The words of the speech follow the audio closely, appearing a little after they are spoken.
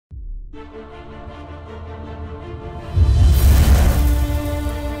Hey,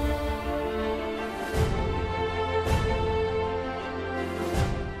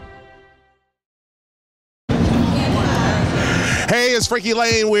 it's Frankie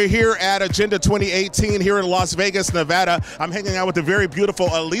Lane. We're here at Agenda 2018 here in Las Vegas, Nevada. I'm hanging out with the very beautiful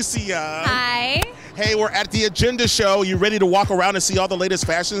Alicia. Hi. Hey, we're at the Agenda show. You ready to walk around and see all the latest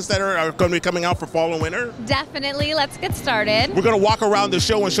fashions that are going to be coming out for fall and winter? Definitely. Let's get started. We're going to walk around the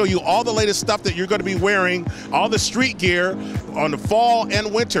show and show you all the latest stuff that you're going to be wearing, all the street gear on the fall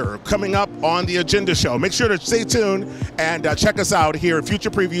and winter coming up on the Agenda show. Make sure to stay tuned and check us out here at Future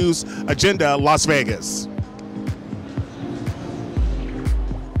Previews Agenda Las Vegas.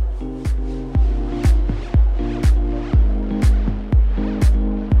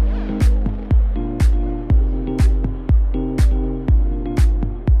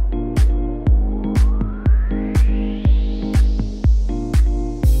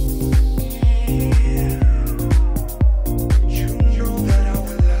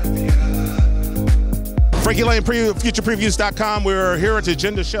 Frankie Lane, FuturePreviews.com. We're here at the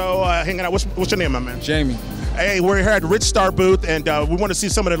Agenda show, hanging out. What's your name, my man? Jamie. Hey, we're here at Rich Star booth, and we want to see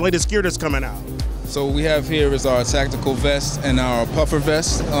some of the latest gear that's coming out. So what we have here is our tactical vest and our puffer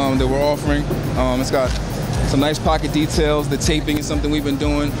vest that we're offering. It's got some nice pocket details. The taping is something we've been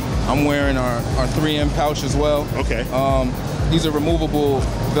doing. I'm wearing our 3M pouch as well. Okay. These are removable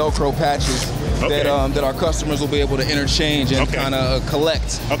Velcro patches. Okay. That our customers will be able to interchange and kind of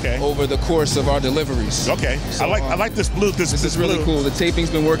collect over the course of our deliveries. Okay, so, I like this blue. This is really cool. The taping's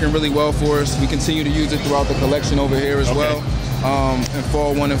been working really well for us. We continue to use it throughout the collection over here as well, in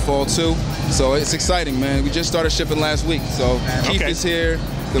fall 1 and fall 2. So it's exciting, man. We just started shipping last week. So Keith is here.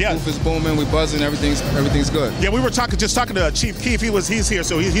 The booth is booming. We buzzing. Everything's good. Yeah, we were just talking to Chief Keith. He's here,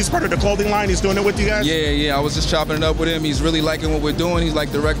 so he's part of the clothing line. He's doing it with you guys. Yeah. I was just chopping it up with him. He's really liking what we're doing. He's like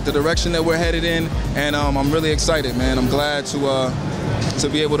the direction that we're headed in, and I'm really excited, man. I'm glad to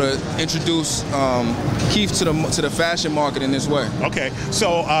be able to introduce Keith to the fashion market in this way. Okay,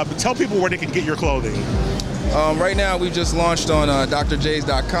 so tell people where they can get your clothing. Right now, we just launched on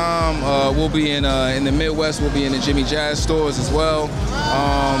drjays.com. We'll be in the Midwest. We'll be in the Jimmy Jazz stores as well.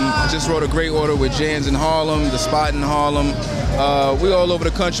 Just wrote a great order with Jan's in Harlem, the Spot in Harlem. We're all over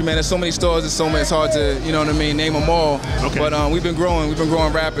the country, man. There's so many stores. It's hard to, you know what I mean, name them all. Okay. But we've been growing. We've been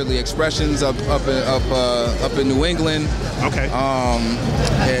growing rapidly. Expressions up in New England. Okay.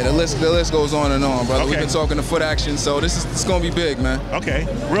 Yeah, the list goes on and on, brother. Okay. We've been talking to Foot Action, so it's gonna be big, man. Okay,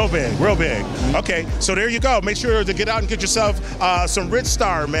 real big, real big. Okay, so there you go. Make sure to get out and get yourself some Rich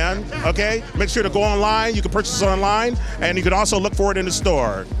Star, man. Okay, make sure to go online. You can purchase online, and you can also look for it in the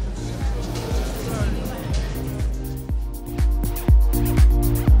store.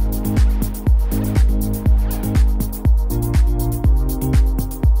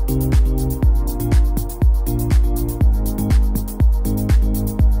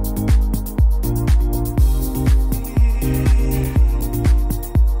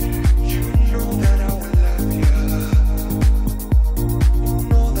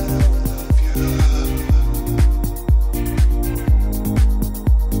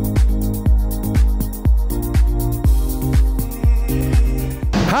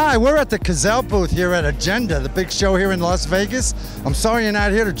 Hi, we're at the Gazelle booth here at Agenda, the big show here in Las Vegas. I'm sorry you're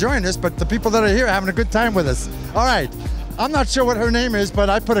not here to join us, but the people that are here are having a good time with us. All right, I'm not sure what her name is, but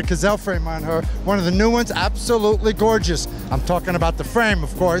I put a Gazelle frame on her. One of the new ones, absolutely gorgeous. I'm talking about the frame,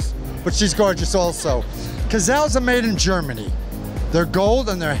 of course, but she's gorgeous also. Gazelles are made in Germany. They're gold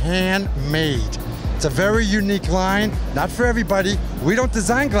and they're handmade. It's a very unique line, not for everybody. We don't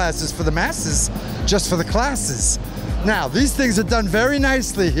design glasses for the masses, just for the classes. Now, these things are done very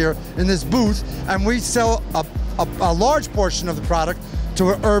nicely here in this booth, and we sell a large portion of the product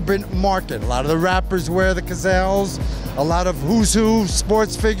to an urban market. A lot of the rappers wear the Gazelles, a lot of who's who,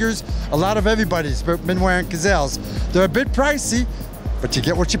 sports figures, a lot of everybody's been wearing Gazelles. They're a bit pricey, but you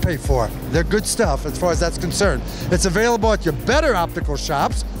get what you pay for. They're good stuff as far as that's concerned. It's available at your better optical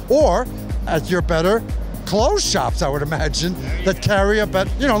shops or at your better clothes shops, I would imagine, that carry a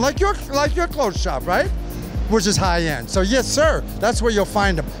better, you know, like your clothes shop, right? Which is high end. So yes, sir, that's where you'll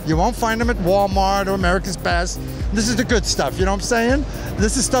find them. You won't find them at Walmart or America's Best. This is the good stuff, you know what I'm saying?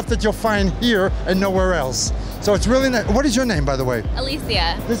 This is stuff that you'll find here and nowhere else. So it's really nice. What is your name, by the way?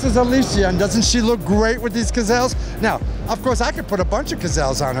 Alicia. This is Alicia, and doesn't she look great with these Gazelles? Now, of course, I could put a bunch of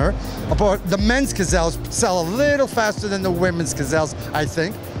Gazelles on her, but the men's Gazelles sell a little faster than the women's Gazelles, I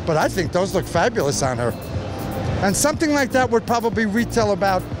think. But I think those look fabulous on her. And something like that would probably retail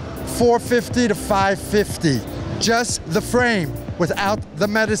about $450 to $550, just the frame without the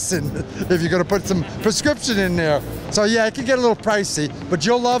medicine, if you're gonna put some prescription in there. So yeah, it can get a little pricey, but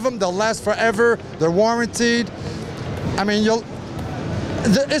you'll love them. They'll last forever. They're warranted. I mean,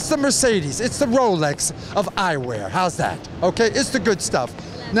 it's the Mercedes. It's the Rolex of eyewear. How's that? Okay, it's the good stuff.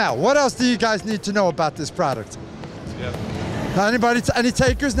 Now, what else do you guys need to know about this product? Anybody, any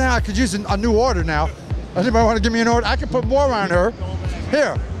takers now? I could use a new order now. Anybody want to give me an order? I can put more on her.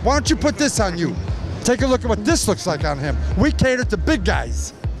 Here, why don't you put this on you? Take a look at what this looks like on him. We cater to big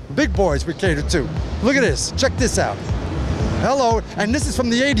guys. Big boys we cater to. Look at this. Check this out. Hello, and this is from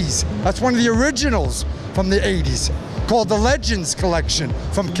the 80s. That's one of the originals from the 80s, called the Legends Collection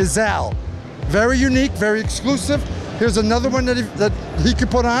from Cazal. Very unique, very exclusive. Here's another one that he could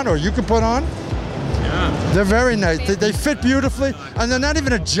put on, or you could put on. Yeah. They're very nice. They fit beautifully, and they're not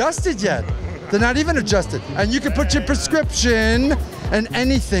even adjusted yet. They're not even adjusted. And you can put your prescription in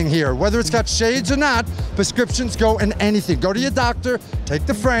anything here, whether it's got shades or not. Prescriptions go in anything. Go to your doctor, take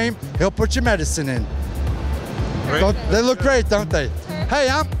the frame, he'll put your medicine in. They look great, don't they? Hey,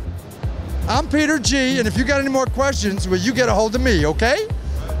 I'm Peter G, and if you got any more questions, well, you get a hold of me, okay?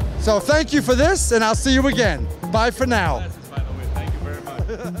 So thank you for this, and I'll see you again. Bye for now. Thank you very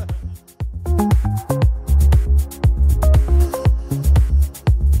much.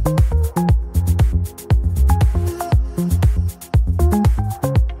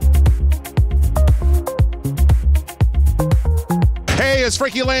 It's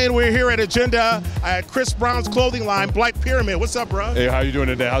Frankie Lane. We're here at Agenda at Chris Brown's clothing line, Black Pyramid. What's up, bro? Hey, how you doing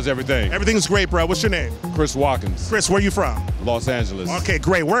today? How's everything? Everything's great, bro. What's your name? Chris Watkins. Chris, where you from? Los Angeles. Okay,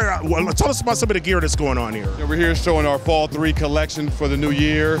 great. Tell us about some of the gear that's going on here. Yeah, we're here showing our Fall 3 collection for the new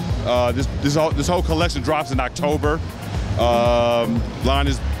year. This whole collection drops in October. Line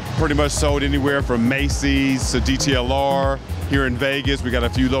is pretty much sold anywhere from Macy's to DTLR. Here in Vegas, we got a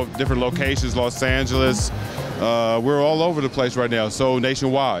few different locations, Los Angeles. We're all over the place right now, so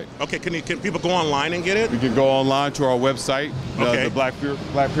nationwide. Okay, can people go online and get it? You can go online to our website, okay. The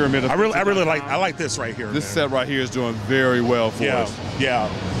Black Pyramid. I really like this right here. This set right here is doing very well for us.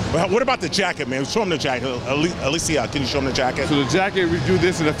 Yeah. Well, what about the jacket, man? Show them the jacket. Alicia, can you show them the jacket? So the jacket, we do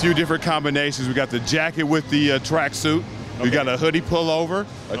this in a few different combinations. We got the jacket with the tracksuit. Okay. We got a hoodie pullover,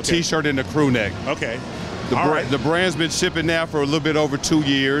 a t-shirt, and a crew neck. Okay. The brand's been shipping now for a little bit over 2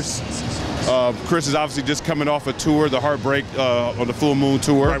 years. Chris is obviously just coming off a tour, the Heartbreak on the Full Moon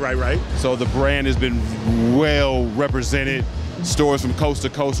tour. Right. So the brand has been well represented. Stores from coast to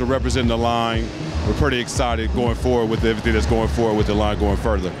coast are representing the line. We're pretty excited going forward with everything that's going forward with the line going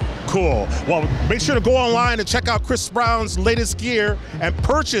further. Cool. Well, make sure to go online and check out Chris Brown's latest gear and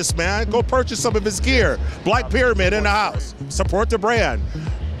purchase, man. Go purchase some of his gear. Black Pyramid in the house. Support the brand.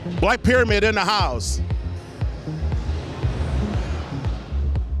 Black Pyramid in the house.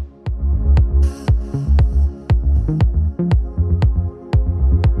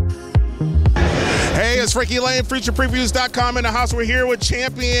 Hey, it's Frankie Lane, FuturePreviews.com in the house. We're here with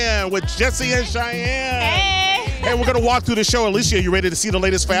Champion, with Jesse and Cheyenne. Hey, we're going to walk through the show. Alicia, you ready to see the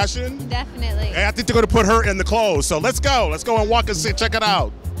latest fashion? Definitely. Hey, I think they're going to put her in the clothes. So let's go. Let's go and walk and see. Check it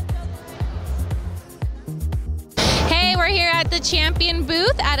out. Hey, we're here at the Champion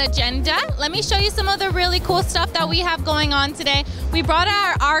booth at Agenda. Let me show you some of the really cool stuff that we have going on today. We brought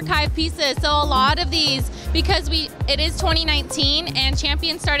our archive pieces, so a lot of these, because it is 2019 and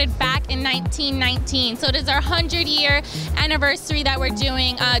Champion started back in 1919. So it is our 100-year anniversary that we're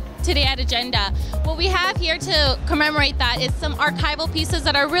doing today at Agenda. What we have here to commemorate that is some archival pieces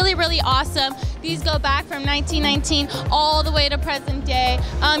that are really, really awesome. These go back from 1919 all the way to present day.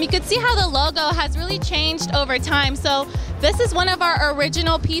 You can see how the logo has really changed over time. So this is one of our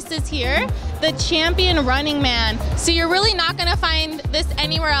original pieces here, the Champion Running Man. So you're really not gonna find this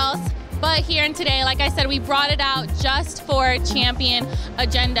anywhere else but here and today. Like I said, we brought it out just for Champion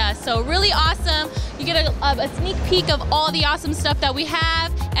Agenda. So really awesome. You get a sneak peek of all the awesome stuff that we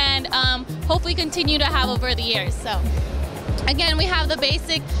have and hopefully continue to have over the years. So again, we have the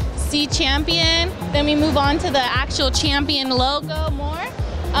basic C Champion, then we move on to the actual Champion logo more.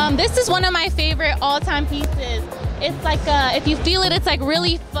 This is one of my favorite all-time pieces. It's like, if you feel it, it's like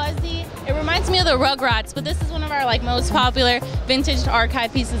really fuzzy. It reminds me of the Rugrats, but this is one of our most popular vintage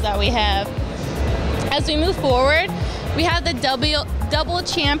archive pieces that we have. As we move forward, we have the double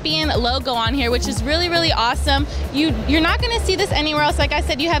Champion logo on here, which is really, really awesome. You're not gonna see this anywhere else. Like I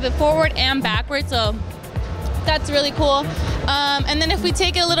said, you have it forward and backward, so that's really cool. And then if we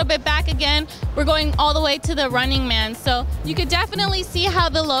take it a little bit back again, we're going all the way to the Running Man. So you could definitely see how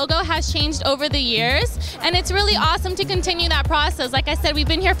the logo has changed over the years. And it's really awesome to continue that process. Like I said, we've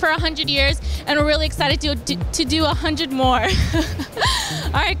been here for 100 years and we're really excited to do 100 more.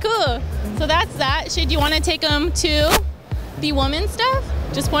 All right, cool. So that's that. Should you want to take them to the woman stuff?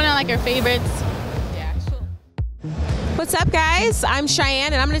 Just point out your favorites. Yeah, cool. What's up, guys? I'm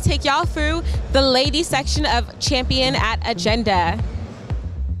Cheyenne, and I'm going to take y'all through the ladies section of Champion at Agenda.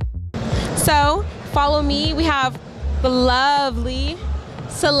 So, follow me. We have the lovely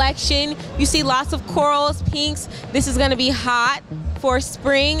selection. You see lots of corals, pinks. This is going to be hot for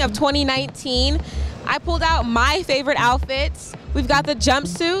spring of 2019. I pulled out my favorite outfits. We've got the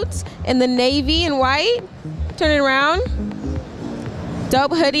jumpsuits in the navy and white. Turn it around.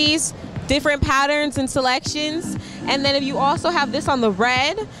 Dope hoodies, different patterns and selections. And then if you also have this on the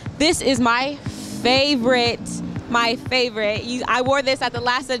red, this is my favorite. I wore this at the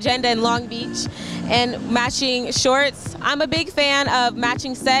last Agenda in Long Beach, and matching shorts. I'm a big fan of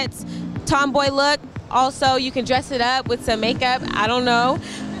matching sets, tomboy look. Also, you can dress it up with some makeup, I don't know.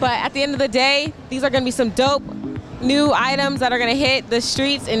 But at the end of the day, these are gonna be some dope new items that are gonna hit the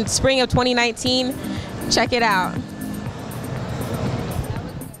streets in spring of 2019. Check it out.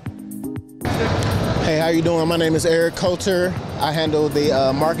 Hey, how you doing? My name is Eric Coulter. I handle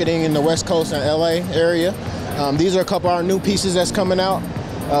the marketing in the West Coast and LA area. These are a couple of our new pieces that's coming out.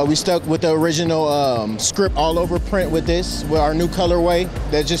 We stuck with the original script all over print with this, with our new colorway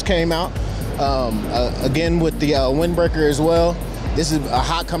that just came out. Again, with the windbreaker as well. This is a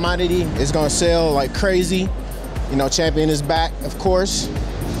hot commodity. It's gonna sell like crazy. You know, Champion is back, of course,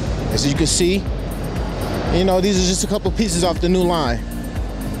 as you can see. You know, these are just a couple pieces off the new line.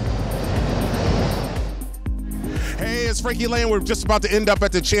 Hey, it's Frankie Lane. We're just about to end up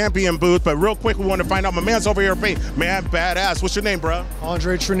at the Champion booth, but real quick, we want to find out. My man's over here, man, badass. What's your name, bro?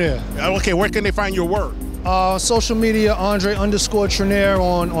 Andre Trenier. Okay, where can they find your work? Social media, Andre_Trenier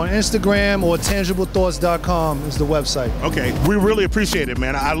on Instagram, or tangiblethoughts.com is the website. Okay, we really appreciate it,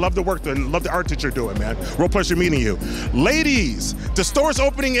 man. I love the work and love the art that you're doing, man. Real pleasure meeting you. Ladies, the store's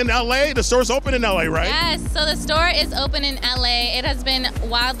opening in LA. The store's open in LA, right? Yes, so the store is open in LA. It has been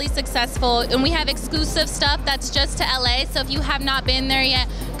wildly successful, and we have exclusive stuff that's just to LA. So if you have not been there yet,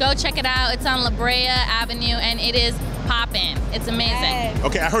 go check it out. It's on La Brea Avenue, and it is poppin'. It's amazing.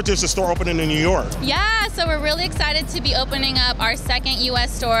 Okay, I heard there's a store opening in New York. Yeah, so we're really excited to be opening up our second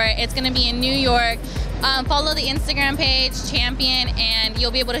U.S. store. It's going to be in New York. Follow the Instagram page, Champion, and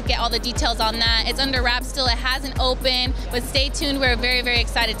you'll be able to get all the details on that. It's under wraps still. It hasn't opened, but stay tuned. We're very, very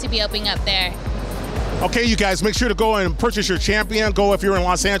excited to be opening up there. Okay, you guys, make sure to go and purchase your Champion. Go if you're in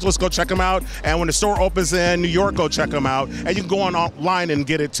Los Angeles, go check them out. And when the store opens in New York, go check them out. And you can go online and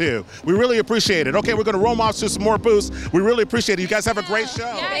get it too. We really appreciate it. Okay, we're going to roam off to some more booths. We really appreciate it. You guys have a great show.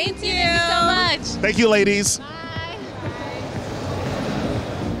 Yeah, thank you so much. Thank you, ladies. Bye.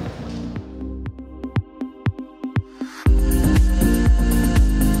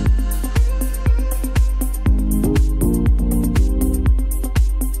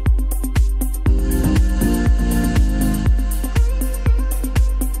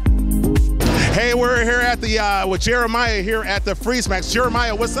 Hey, we're here at the with Jeremiah here at the Freeze Max.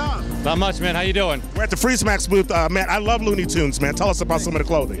 Jeremiah, what's up? Not much, man. How you doing? We're at the Freeze Max booth. Man, I love Looney Tunes, man. Tell us about some of the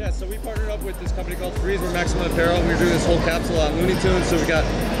clothing. Yeah, so we partnered up with this company called Freeze. We're Maximum Apparel. We're doing this whole capsule on Looney Tunes. So we got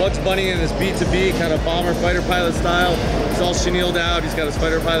Bugs Bunny in his B2B kind of bomber fighter pilot style. He's all chenilled out. He's got his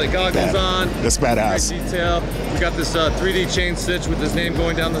fighter pilot goggles on. That's badass. Great detail. We got this 3D chain stitch with his name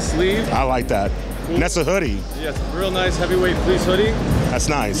going down the sleeve. I like that. Cool. And that's a hoodie. Yeah, it's a real nice heavyweight fleece hoodie. That's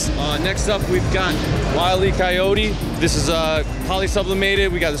nice. Next up, we've got Wile E. Coyote. This is poly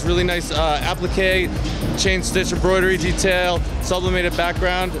sublimated. We got this really nice applique, chain stitch embroidery detail, sublimated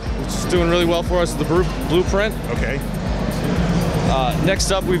background, which is doing really well for us. The blueprint. Okay.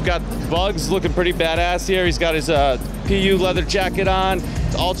 Next up, we've got Bugs looking pretty badass here. He's got his PU leather jacket on.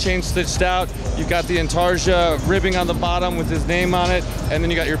 It's all chain stitched out. You've got the Intarsia ribbing on the bottom with his name on it, and then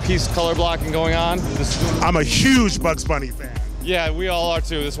you got your piece color blocking going on. I'm a huge Bugs Bunny fan. Yeah, we all are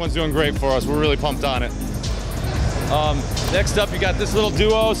too. This one's doing great for us. We're really pumped on it. Next up, you got this little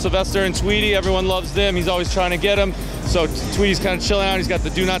duo, Sylvester and Tweety. Everyone loves them. He's always trying to get them. So Tweety's kind of chilling out. He's got the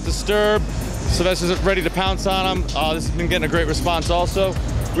Do Not Disturb. Sylvester's ready to pounce on him. This has been getting a great response also.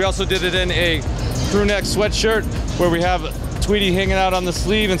 We also did it in a crew neck sweatshirt where we have Tweety hanging out on the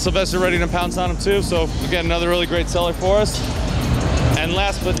sleeve and Sylvester ready to pounce on him too. So again, another really great seller for us. And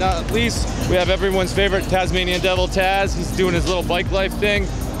last but not least, we have everyone's favorite Tasmanian Devil Taz. He's doing his little bike life thing,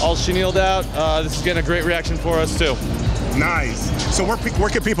 all chenilled out. This is getting a great reaction for us too. Nice. So where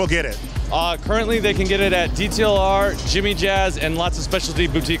can people get it? Currently, they can get it at DTLR, Jimmy Jazz, and lots of specialty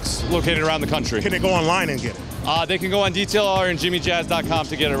boutiques located around the country. Can they go online and get it? They can go on DTLR and jimmyjazz.com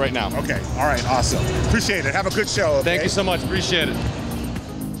to get it right now. Okay. All right. Awesome. Appreciate it. Have a good show. Okay? Thank you so much. Appreciate it.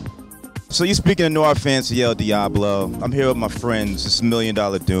 So you're speaking to Noir Fancy El Diablo. I'm here with my friends. It's $1 Million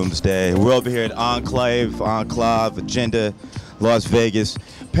Doomsday. We're over here at Enclave, Agenda, Las Vegas.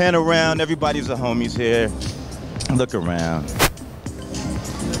 Pan around. Everybody's the homies here. Look around.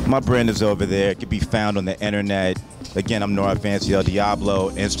 My brand is over there. It can be found on the internet. Again, I'm Noir Fancy El Diablo,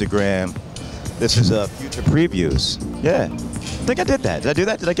 Instagram. This is Future Previews. Yeah. I think I did that. Did I do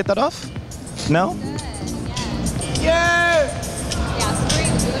that? Did I get that off? No? Yeah! Yeah,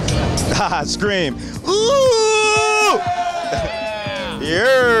 scream. Haha, scream. Ooh!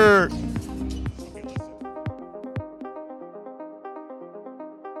 Yeah!